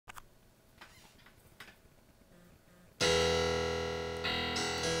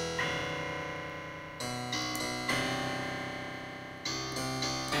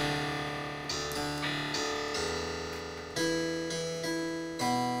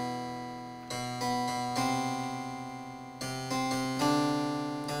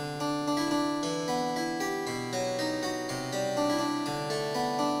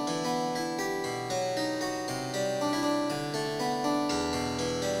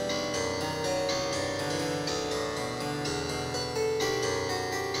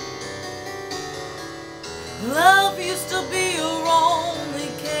Love used to be your only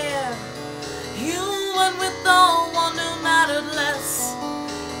care. You went with the one who mattered less.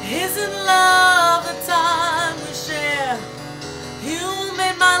 Isn't love the time we share? You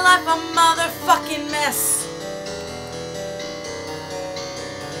made my life a motherfucking mess.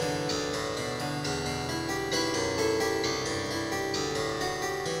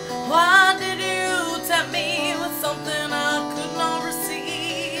 Why did you tempt me with something I could not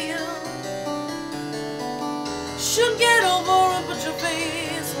receive? Should get over it, but your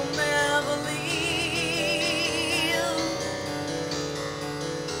face will never leave.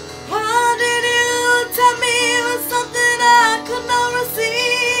 Why did you tempt me with something I could not receive?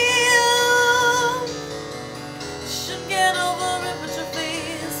 Should get over it, but your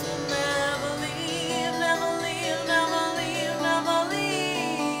face will never leave, never leave, never leave, never leave.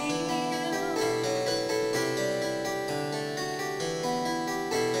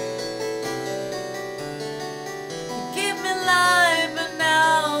 You gave me life, but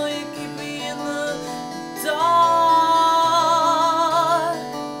now you keep me in the dark.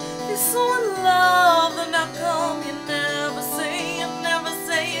 You're so in love, and how come you never say,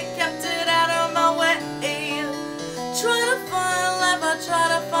 you kept it out of my way. Try to find life, I try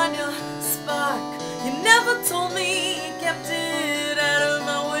to find your spark. You never told me, you kept it out of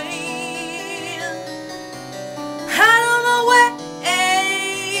my way. Out of my way.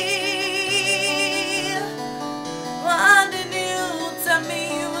 Why did you tell me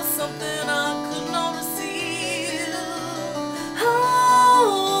it was something I could not receive?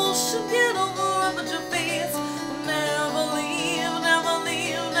 Oh, should get over it, but your face will never leave, never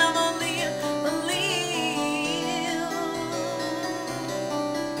leave, never leave, never leave.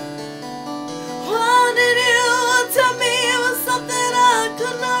 Why did you tell me it was something I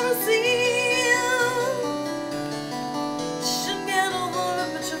could not receive? Should get over it,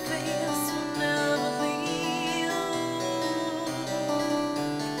 but your face will never leave.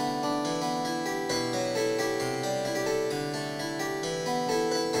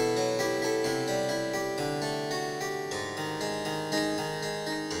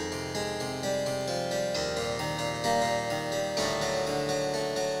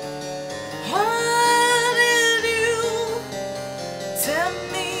 Why did you tempt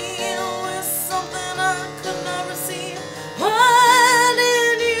me with something I could not receive? Why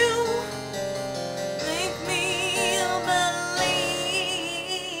did you make me believe?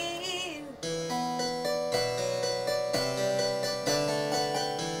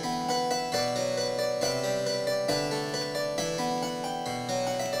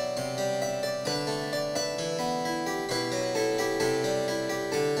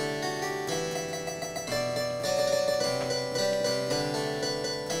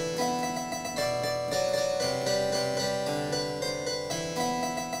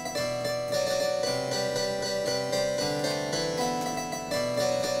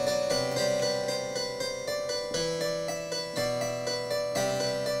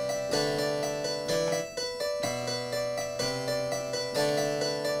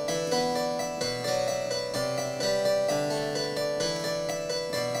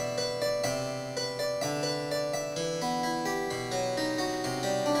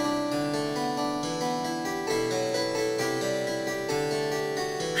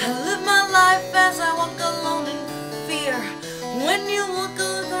 I live my life as I walk alone in fear. When you look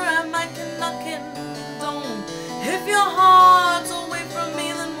over, I might get knocking down. If your heart's away from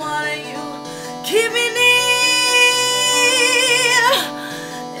me, then why do you keep me near?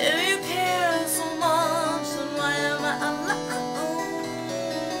 If you care so much, then why am I alone?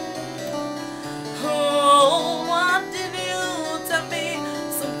 Oh, why did you tell me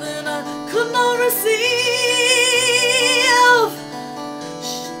something I could not receive?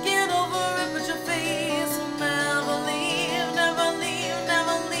 Get over it, but your face will never leave, never leave,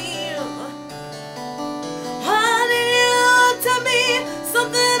 never leave. Why did you tell me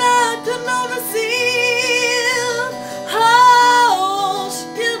something I could not receive? Oh,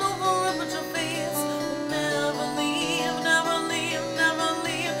 get over it, but your face will never leave, never leave, never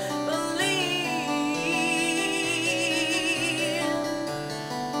leave, believe.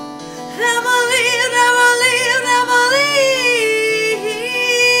 Never